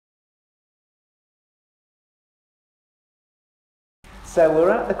So we're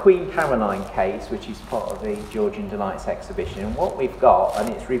at the Queen Caroline case, which is part of the Georgian Delights Exhibition, and what we've got, and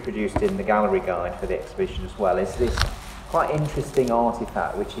it's reproduced in the gallery guide for the exhibition as well, is this quite interesting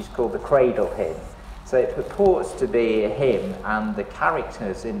artefact which is called the Cradle Hymn. So it purports to be a hymn, and the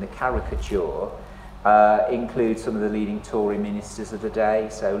characters in the caricature include some of the leading Tory ministers of the day,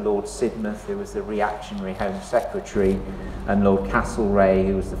 so Lord Sidmouth, who was the reactionary Home Secretary, and Lord Castlereagh,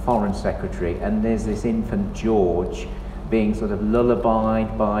 who was the Foreign Secretary, and there's this infant George being sort of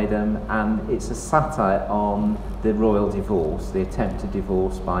lullabied by them, and it's a satire on the royal divorce, the attempted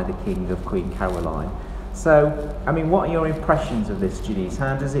divorce by the King of Queen Caroline. So, I mean, what are your impressions of this, Jeanice?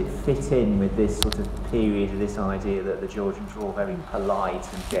 How does it fit in with this sort of period of this idea that the Georgians were all very polite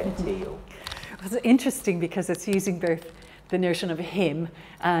and genteel? It's interesting because it's using both the notion of a hymn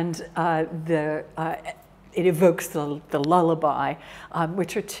and it evokes the lullaby,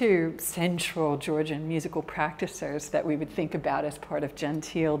 which are two central Georgian musical practices that we would think about as part of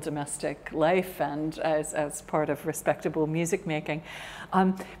genteel domestic life and as part of respectable music making.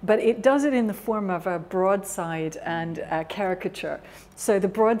 But it does it in the form of a broadside and a caricature. So the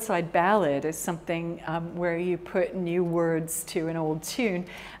broadside ballad is something where you put new words to an old tune,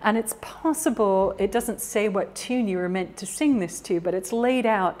 and it's possible, it doesn't say what tune you were meant to sing this to, but it's laid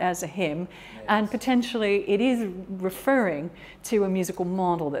out as a hymn, and potentially it is referring to a musical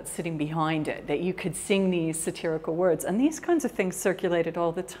model that's sitting behind it, that you could sing these satirical words. And these kinds of things circulated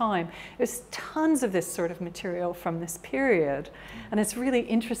all the time. There's tons of this sort of material from this period. And it's really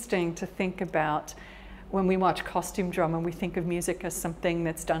interesting to think about when we watch costume drama, we think of music as something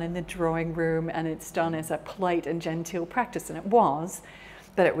that's done in the drawing room and it's done as a polite and genteel practice, and it was,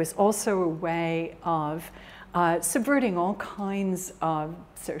 but it was also a way of subverting all kinds of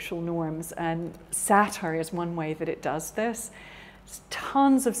social norms, and satire is one way that it does this. There's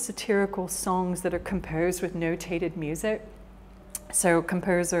tons of satirical songs that are composed with notated music. So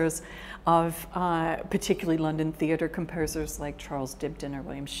composers of particularly London theatre composers like Charles Dibdin or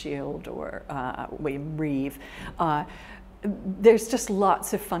William Shield or William Reeve. There's just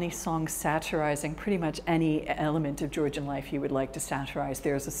lots of funny songs satirizing pretty much any element of Georgian life you would like to satirize.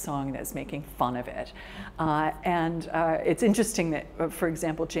 There's a song that's making fun of it. It's interesting that, for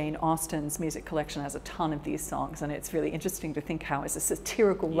example, Jane Austen's music collection has a ton of these songs, and it's really interesting to think how, as a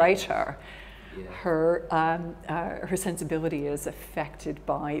satirical writer, her sensibility is affected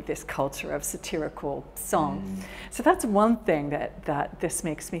by this culture of satirical song. So that's one thing that this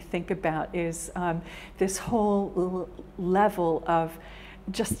makes me think about, is this whole level of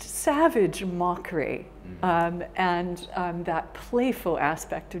just savage mockery and that playful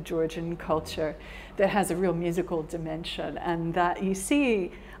aspect of Georgian culture that has a real musical dimension, and that you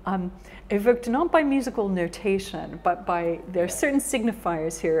see evoked not by musical notation, but by, there are certain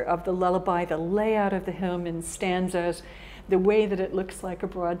signifiers here of the lullaby, the layout of the hymn in stanzas, the way that it looks like a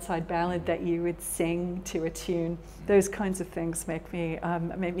broadside ballad that you would sing to a tune. Those kinds of things make me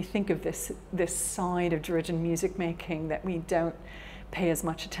think of this side of Georgian music making that we don't pay as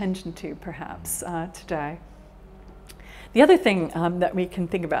much attention to, perhaps, today. The other thing that we can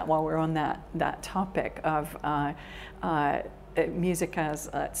think about while we're on that topic of music as,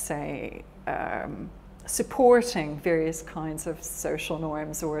 let's say, supporting various kinds of social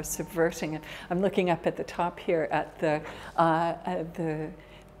norms or subverting it. I'm looking up at the top here at the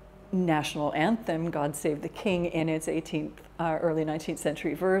national anthem, God Save the King, in its early 19th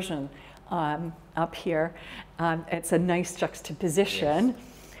century version up here. It's a nice juxtaposition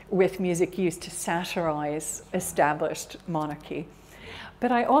with music used to satirize established monarchy.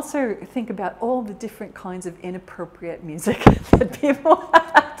 But I also think about all the different kinds of inappropriate music that people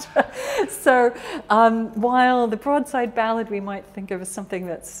had. So while the broadside ballad we might think of as something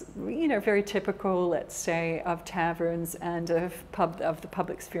that's, you know, very typical, let's say, of taverns and of the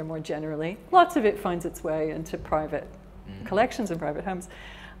public sphere more generally, lots of it finds its way into private collections and private homes.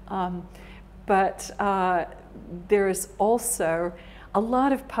 But there is also a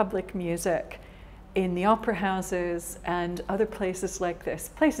lot of public music in the opera houses and other places like this,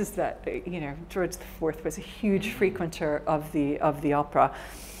 places that, you know, George IV was a huge frequenter of the opera,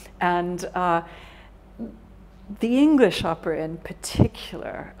 and the English opera in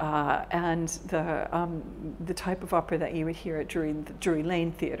particular, and the type of opera that you would hear at Drury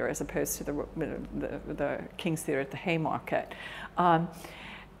Lane Theatre as opposed to the King's Theatre at the Haymarket.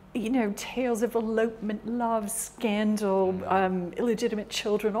 You know, tales of elopement, love, scandal, illegitimate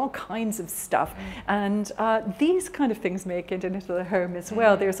children, all kinds of stuff. And these kind of things make it into the home as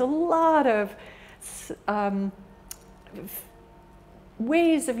well. There's a lot of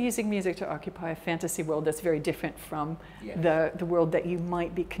ways of using music to occupy a fantasy world that's very different from the world that you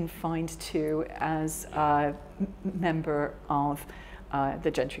might be confined to as a member of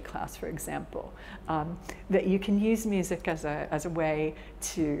the gentry class, for example. That you can use music as a way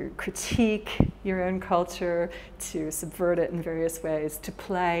to critique your own culture, to subvert it in various ways, to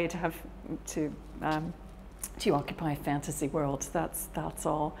play, to occupy a fantasy world. That's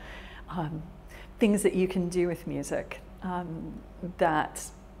all things that you can do with music. That,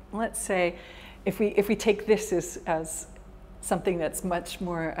 let's say, if we take this as something that's much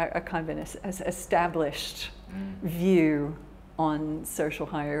more a kind of an established view on social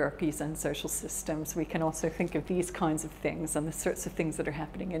hierarchies and social systems, we can also think of these kinds of things and the sorts of things that are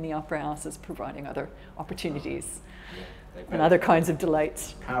happening in the opera house as providing other opportunities and other kinds of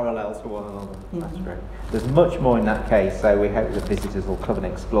delights. Parallel to one another. That's great. There's much more in that case, so we hope the visitors will come and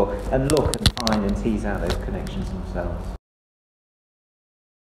explore and look and find and tease out those connections themselves.